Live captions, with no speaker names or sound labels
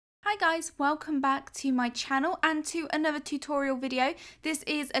Hi guys, welcome back to my channel and to another tutorial video. This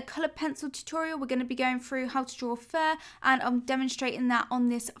is a colour pencil tutorial. We're going to be going through how to draw fur, and I'm demonstrating that on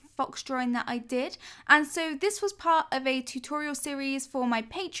this fox drawing that I did. And so this was part of a tutorial series for my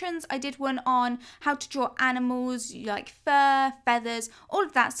patrons. I did one on how to draw animals like fur, feathers, all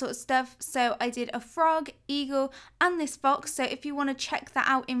of that sort of stuff. So I did a frog, eagle and this fox. So if you want to check that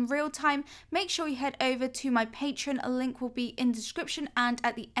out in real time, make sure you head over to my Patreon. A link will be in the description and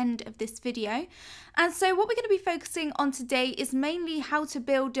at the end of this video. And so what we're going to be focusing on today is mainly how to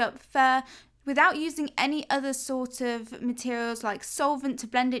build up fur without using any other sort of materials like solvent to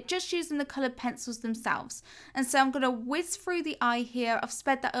blend it, just using the coloured pencils themselves. And so I'm going to whiz through the eye here. I've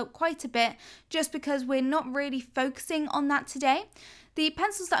sped that up quite a bit just because we're not really focusing on that today. The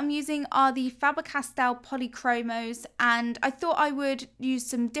pencils that I'm using are the Faber Castell Polychromos, and I thought I would use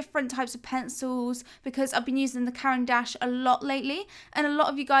some different types of pencils because I've been using the Caran a lot lately, and a lot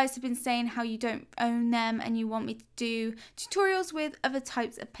of you guys have been saying how you don't own them and you want me to do tutorials with other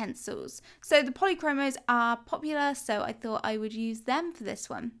types of pencils. So the Polychromos are popular, so I thought I would use them for this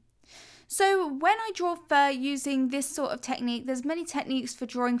one. So when I draw fur using this sort of technique, there's many techniques for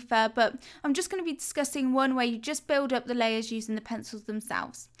drawing fur, but I'm just going to be discussing one where you just build up the layers using the pencils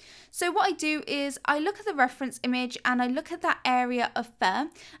themselves. So what I do is I look at the reference image and I look at that area of fur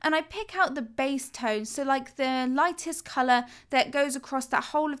and I pick out the base tone, so like the lightest colour that goes across that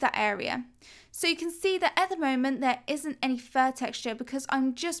whole of that area. So you can see that at the moment there isn't any fur texture because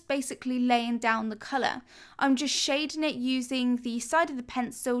I'm just basically laying down the colour. I'm just shading it using the side of the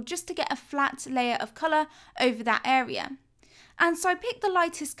pencil just to get a flat layer of colour over that area. And so I picked the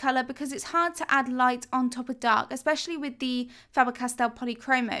lightest colour because it's hard to add light on top of dark, especially with the Faber Castell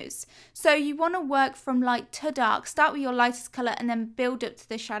Polychromos. So you want to work from light to dark, start with your lightest colour and then build up to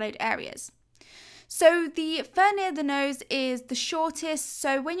the shadowed areas. So the fur near the nose is the shortest,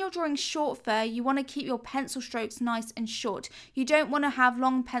 so when you're drawing short fur, you want to keep your pencil strokes nice and short. You don't want to have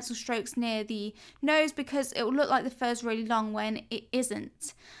long pencil strokes near the nose because it will look like the fur is really long when it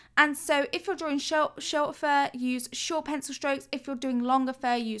isn't. And so if you're drawing short fur, use short pencil strokes. If you're doing longer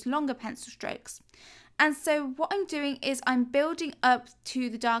fur, use longer pencil strokes. And so what I'm doing is I'm building up to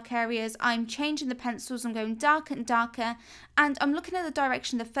the dark areas, I'm changing the pencils, I'm going darker and darker, and I'm looking at the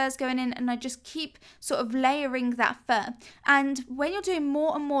direction the fur's going in, and I just keep sort of layering that fur. And when you're doing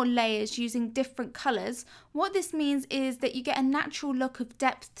more and more layers using different colours, what this means is that you get a natural look of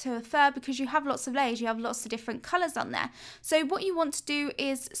depth to a fur because you have lots of layers, you have lots of different colours on there. So what you want to do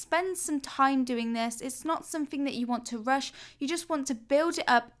is spend some time doing this. It's not something that you want to rush, you just want to build it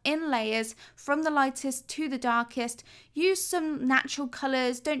up in layers from the lightest to the darkest. Use some natural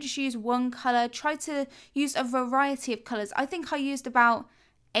colours, don't just use one colour, try to use a variety of colours. I think I used about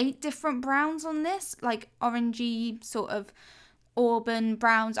 8 different browns on this, like orangey sort of auburn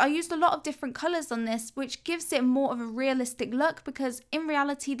browns. I used a lot of different colours on this, which gives it more of a realistic look because in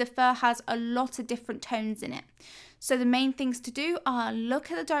reality the fur has a lot of different tones in it. So the main things to do are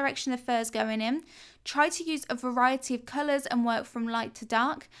look at the direction the fur is going in, try to use a variety of colours and work from light to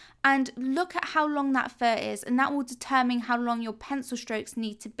dark, and look at how long that fur is, and that will determine how long your pencil strokes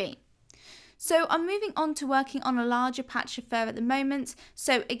need to be. So I'm moving on to working on a larger patch of fur at the moment.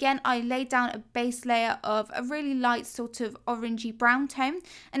 So again, I laid down a base layer of a really light sort of orangey brown tone,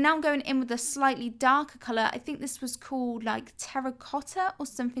 and now I'm going in with a slightly darker colour. I think this was called like Terracotta or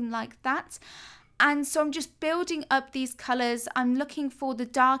something like that. And so I'm just building up these colours. I'm looking for the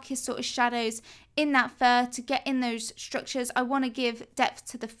darkest sort of shadows in that fur to get in those structures. I want to give depth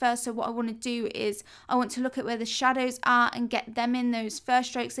to the fur, so what I want to do is I want to look at where the shadows are and get them in, those fur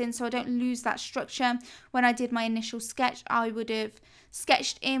strokes in, so I don't lose that structure. When I did my initial sketch, I would have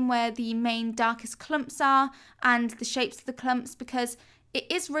sketched in where the main darkest clumps are and the shapes of the clumps, because it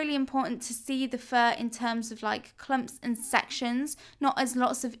is really important to see the fur in terms of like clumps and sections, not as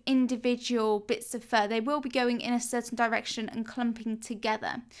lots of individual bits of fur. They will be going in a certain direction and clumping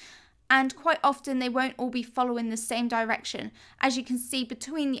together. And quite often they won't all be following the same direction. As you can see,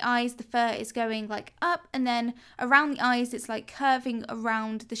 between the eyes the fur is going like up, and then around the eyes it's like curving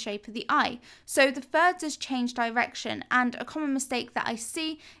around the shape of the eye. So the fur does change direction, and a common mistake that I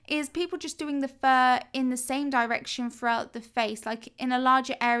see is people just doing the fur in the same direction throughout the face. Like in a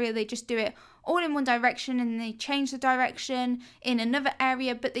larger area they just do it all in one direction and they change the direction in another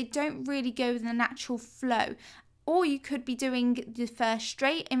area, but they don't really go with the natural flow. Or you could be doing the fur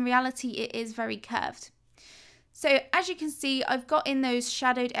straight. In reality, it is very curved. So as you can see, I've got in those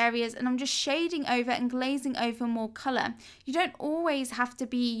shadowed areas and I'm just shading over and glazing over more colour. You don't always have to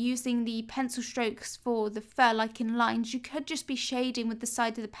be using the pencil strokes for the fur like in lines. You could just be shading with the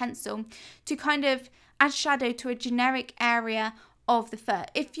side of the pencil to kind of add shadow to a generic area of the fur.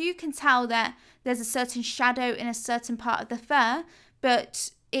 If you can tell that there's a certain shadow in a certain part of the fur,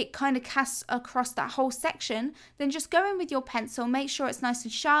 but it kind of casts across that whole section, then just go in with your pencil, make sure it's nice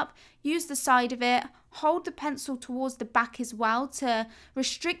and sharp, use the side of it, hold the pencil towards the back as well to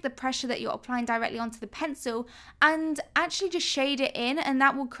restrict the pressure that you're applying directly onto the pencil, and actually just shade it in, and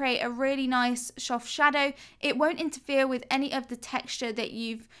that will create a really nice soft shadow. It won't interfere with any of the texture that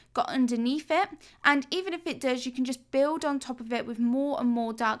you've got underneath it, and even if it does, you can just build on top of it with more and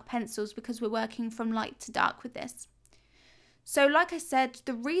more dark pencils because we're working from light to dark with this. So like I said,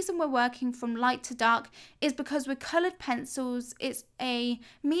 the reason we're working from light to dark is because with coloured pencils, it's a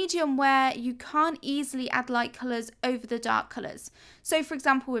medium where you can't easily add light colours over the dark colours. So for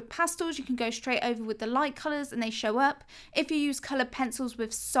example, with pastels, you can go straight over with the light colours and they show up. If you use coloured pencils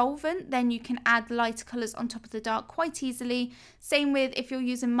with solvent, then you can add lighter colours on top of the dark quite easily. Same with if you're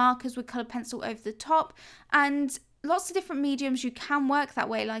using markers with coloured pencil over the top. And lots of different mediums you can work that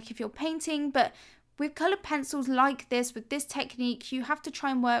way, like if you're painting, but with coloured pencils like this, with this technique, you have to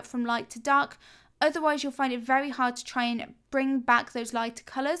try and work from light to dark. Otherwise, you'll find it very hard to try and bring back those lighter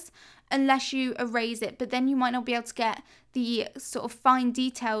colours unless you erase it. But then you might not be able to get the sort of fine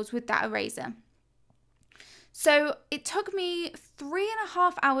details with that eraser. So it took me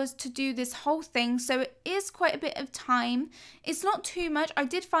 3.5 hours to do this whole thing, so it is quite a bit of time. It's not too much. I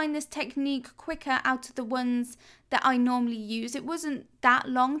did find this technique quicker out of the ones that I normally use. It wasn't that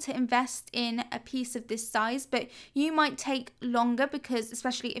long to invest in a piece of this size, but you might take longer because,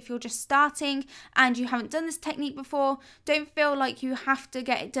 especially if you're just starting and you haven't done this technique before, don't feel like you have to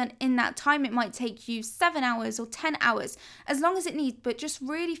get it done in that time. It might take you 7 hours or 10 hours, as long as it needs, but just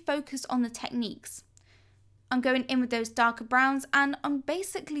really focus on the techniques. I'm going in with those darker browns, and I'm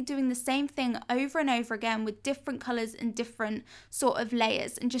basically doing the same thing over and over again with different colours and different sort of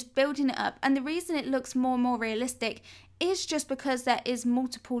layers and just building it up. And the reason it looks more and more realistic is just because there is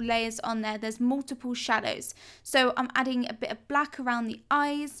multiple layers on there. There's multiple shadows. So I'm adding a bit of black around the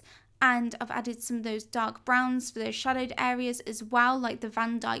eyes, and I've added some of those dark browns for those shadowed areas as well, like the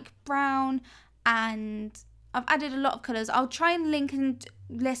Van Dyke brown, and I've added a lot of colours. I'll try and link and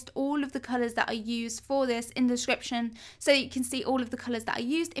list all of the colours that I use for this in the description so that you can see all of the colours that I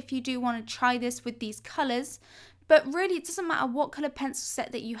used if you do want to try this with these colours. But really, it doesn't matter what colour pencil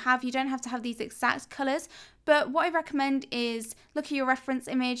set that you have. You don't have to have these exact colours. But what I recommend is look at your reference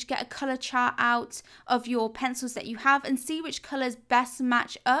image, get a colour chart out of your pencils that you have and see which colours best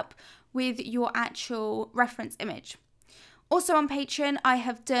match up with your actual reference image. Also on Patreon, I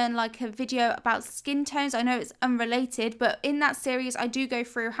have done like a video about skin tones. I know it's unrelated, but in that series, I do go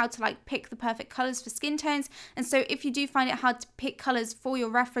through how to like pick the perfect colors for skin tones. And so if you do find it hard to pick colors for your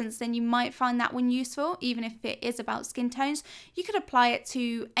reference, then you might find that one useful, even if it is about skin tones. You could apply it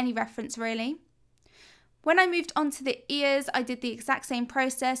to any reference really. When I moved on to the ears, I did the exact same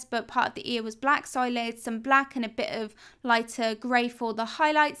process, but part of the ear was black, so I layered some black and a bit of lighter grey for the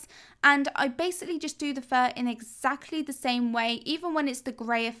highlights. And I basically just do the fur in exactly the same way. Even when it's the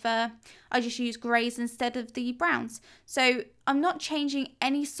greyer fur, I just use greys instead of the browns. So I'm not changing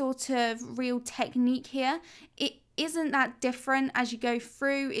any sort of real technique here. It isn't that different as you go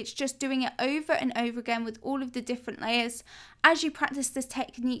through. It's just doing it over and over again with all of the different layers. As you practice this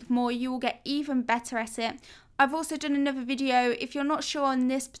technique more, you will get even better at it. I've also done another video. If you're not sure on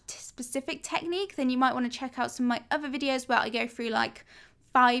this specific technique, then you might want to check out some of my other videos where I go through like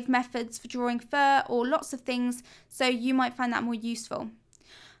 5 methods for drawing fur or lots of things, so you might find that more useful.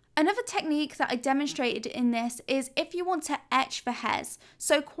 Another technique that I demonstrated in this is if you want to etch for hairs.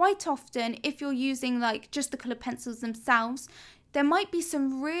 So quite often, if you're using like just the colour pencils themselves, there might be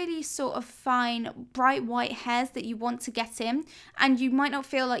some really sort of fine bright white hairs that you want to get in, and you might not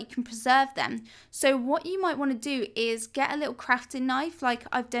feel like you can preserve them. So what you might want to do is get a little crafting knife like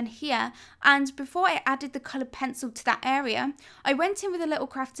I've done here, and before I added the colour pencil to that area, I went in with a little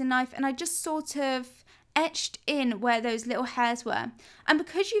crafting knife and I just sort of etched in where those little hairs were. And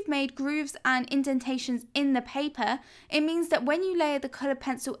because you've made grooves and indentations in the paper, it means that when you layer the colour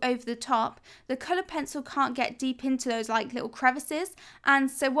pencil over the top, the colour pencil can't get deep into those like little crevices,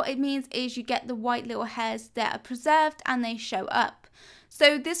 and so what it means is you get the white little hairs that are preserved and they show up.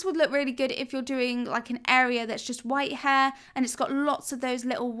 So this would look really good if you're doing like an area that's just white hair and it's got lots of those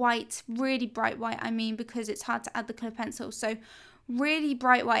little white, really bright white I mean, because it's hard to add the colour pencil. So really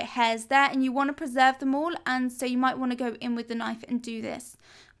bright white hairs there, and you want to preserve them all, and so you might want to go in with the knife and do this.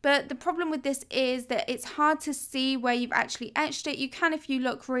 But the problem with this is that it's hard to see where you've actually etched it. You can if you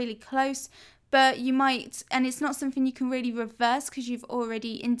look really close, but you might, and it's not something you can really reverse because you've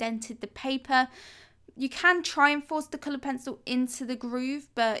already indented the paper. You can try and force the colour pencil into the groove,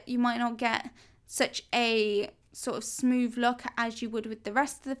 but you might not get such a sort of smooth look as you would with the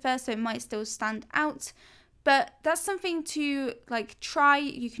rest of the fur, so it might still stand out. But that's something to like try.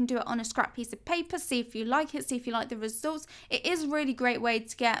 You can do it on a scrap piece of paper, see if you like it, see if you like the results. It is a really great way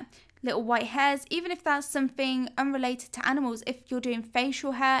to get little white hairs, even if that's something unrelated to animals. If you're doing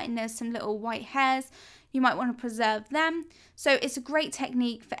facial hair and there's some little white hairs, you might want to preserve them. So it's a great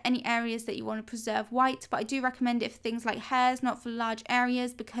technique for any areas that you want to preserve white, but I do recommend it for things like hairs, not for large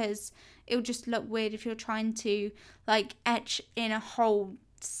areas, because it'll just look weird if you're trying to like etch in a whole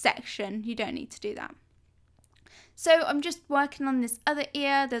section. You don't need to do that. So I'm just working on this other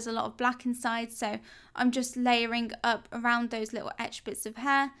ear. There's a lot of black inside, so I'm just layering up around those little etched bits of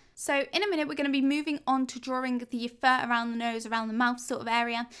hair. So in a minute, we're going to be moving on to drawing the fur around the nose, around the mouth sort of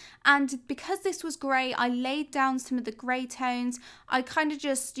area. And because this was grey, I laid down some of the grey tones. I kind of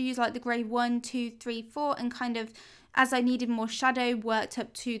just used like the grey 1, 2, 3, 4 and kind of, as I needed more shadow, worked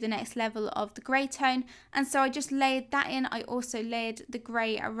up to the next level of the grey tone. And so I just layered that in. I also layered the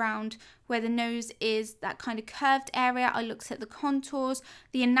grey around where the nose is, that kind of curved area. I looked at the contours.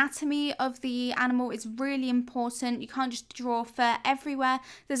 The anatomy of the animal is really important. You can't just draw fur everywhere.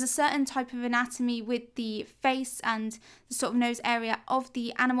 There's a certain type of anatomy with the face and the sort of nose area of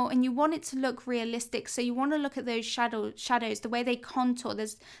the animal, and you want it to look realistic. So you want to look at those shadows, the way they contour.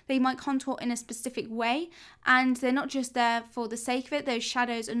 They might contour in a specific way, and they're not just there for the sake of it. Those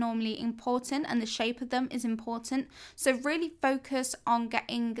shadows are normally important, and the shape of them is important. So really focus on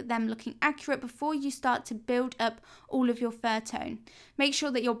getting them looking accurate before you start to build up all of your fur tone. Make sure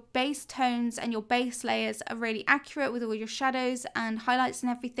that your base tones and your base layers are really accurate with all your shadows and highlights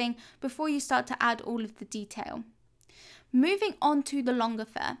and everything before you start to add all of the detail. Moving on to the longer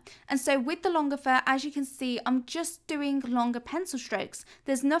fur. And so with the longer fur, as you can see, I'm just doing longer pencil strokes.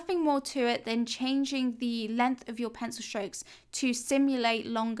 There's nothing more to it than changing the length of your pencil strokes to simulate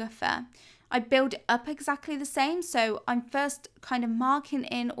longer fur. I build it up exactly the same, so I'm first kind of marking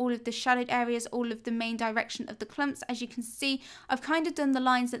in all of the shadowed areas, all of the main direction of the clumps. As you can see, I've kind of done the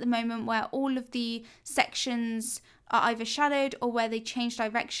lines at the moment where all of the sections are either shadowed or where they change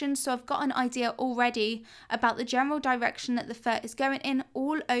direction, so I've got an idea already about the general direction that the fur is going in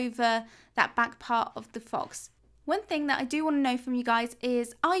all over that back part of the fox. One thing that I do want to know from you guys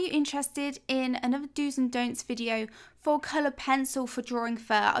is, are you interested in another do's and don'ts video for colour pencil for drawing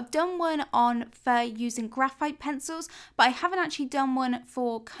fur? I've done one on fur using graphite pencils, but I haven't actually done one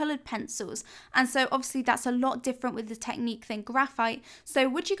for coloured pencils. And so obviously that's a lot different with the technique than graphite. So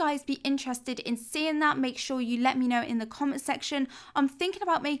would you guys be interested in seeing that? Make sure you let me know in the comment section. I'm thinking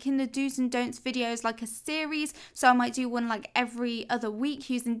about making the do's and don'ts videos like a series. So I might do one like every other week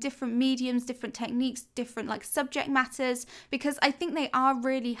using different mediums, different techniques, different like subject matters, because I think they are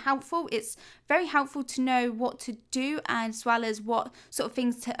really helpful. It's very helpful to know what to do as well as what sort of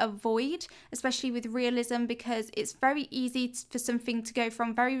things to avoid, especially with realism, because it's very easy for something to go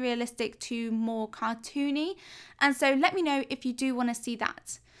from very realistic to more cartoony. And so let me know if you do want to see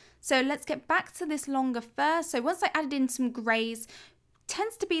that. So let's get back to this longer fur. So once I added in some greys,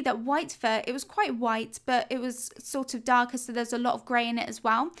 tends to be that white fur, it was quite white, but it was sort of darker, so there's a lot of grey in it as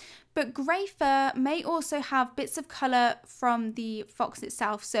well. But grey fur may also have bits of colour from the fox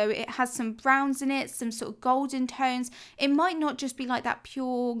itself, so it has some browns in it, some sort of golden tones. It might not just be like that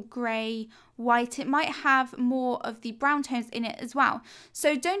pure grey white, it might have more of the brown tones in it as well.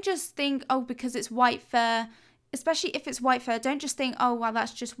 So don't just think, oh, because it's white fur, especially if it's white fur, don't just think, oh, well,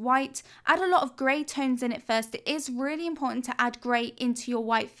 that's just white. Add a lot of grey tones in it first. It is really important to add grey into your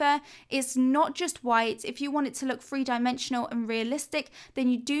white fur. It's not just white. If you want it to look three-dimensional and realistic, then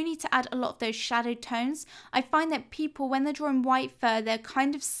you do need to add a lot of those shadowed tones. I find that people, when they're drawing white fur, they're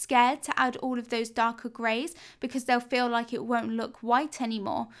kind of scared to add all of those darker greys because they'll feel like it won't look white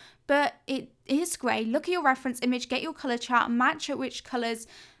anymore. But it is grey. Look at your reference image, get your colour chart, match at which colours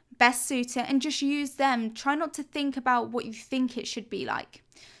best suit it, and just use them. Try not to think about what you think it should be like.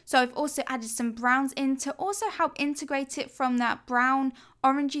 So I've also added some browns in to also help integrate it from that brown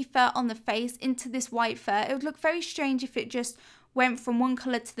orangey fur on the face into this white fur. It would look very strange if it just went from one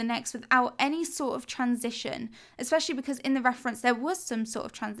colour to the next without any sort of transition, especially because in the reference there was some sort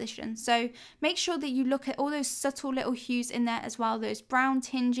of transition. So make sure that you look at all those subtle little hues in there as well, those brown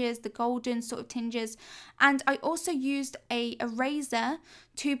tinges, the golden sort of tinges. And I also used a eraser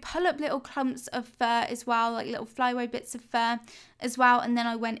to pull up little clumps of fur as well, like little flyaway bits of fur as well, and then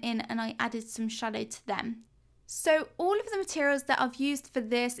I went in and I added some shadow to them. So all of the materials that I've used for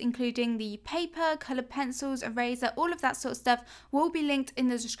this, including the paper, coloured pencils, eraser, all of that sort of stuff, will be linked in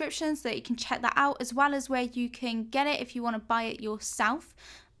the description so that you can check that out, as well as where you can get it if you want to buy it yourself.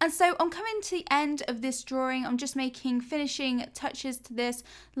 And so I'm coming to the end of this drawing. I'm just making finishing touches to this,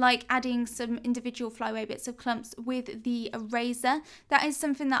 like adding some individual flyaway bits of clumps with the eraser. That is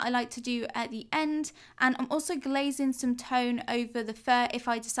something that I like to do at the end. And I'm also glazing some tone over the fur. If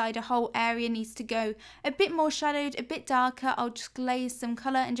I decide a whole area needs to go a bit more shadowed, a bit darker, I'll just glaze some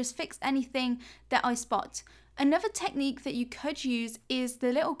colour and just fix anything that I spot. Another technique that you could use is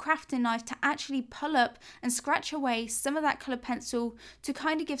the little crafting knife to actually pull up and scratch away some of that coloured pencil to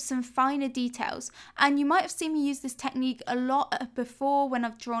kind of give some finer details. And you might have seen me use this technique a lot before when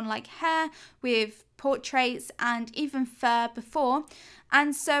I've drawn like hair with portraits and even fur before.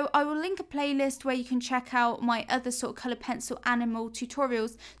 And so I will link a playlist where you can check out my other sort of coloured pencil animal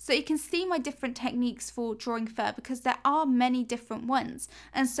tutorials so you can see my different techniques for drawing fur, because there are many different ones.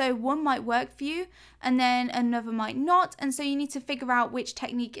 And so one might work for you and then another might not. And so you need to figure out which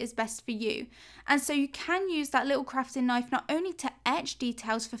technique is best for you. And so you can use that little crafting knife not only to etch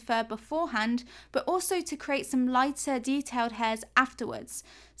details for fur beforehand, but also to create some lighter detailed hairs afterwards.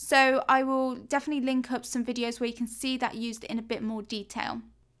 So I will definitely link up some videos where you can see that used in a bit more detail.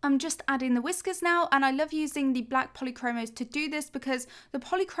 I'm just adding the whiskers now, and I love using the black Polychromos to do this because the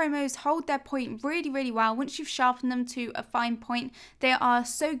Polychromos hold their point really well. Once you've sharpened them to a fine point, they are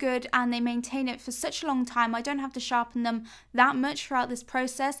so good and they maintain it for such a long time. I don't have to sharpen them that much throughout this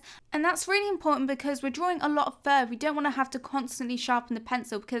process, and that's really important because we're drawing a lot of fur. We don't want to have to constantly sharpen the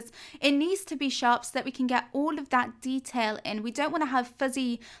pencil because it needs to be sharp so that we can get all of that detail in. We don't want to have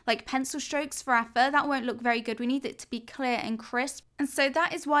fuzzy like pencil strokes for our fur. That won't look very good. We need it to be clear and crisp. And so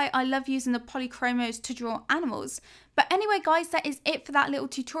that is why I love using the Polychromos to draw animals. But anyway guys, that is it for that little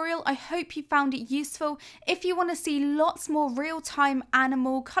tutorial. I hope you found it useful. If you want to see lots more real-time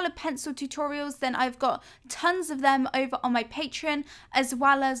animal coloured pencil tutorials, then I've got tons of them over on my Patreon, as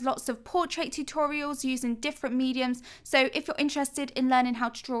well as lots of portrait tutorials using different mediums. So if you're interested in learning how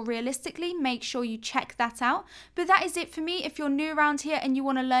to draw realistically, make sure you check that out. But that is it for me. If you're new around here and you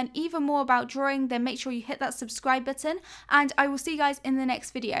want to learn even more about drawing, then make sure you hit that subscribe button, and I will see you guys in the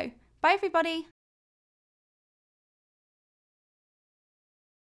next video. Bye everybody!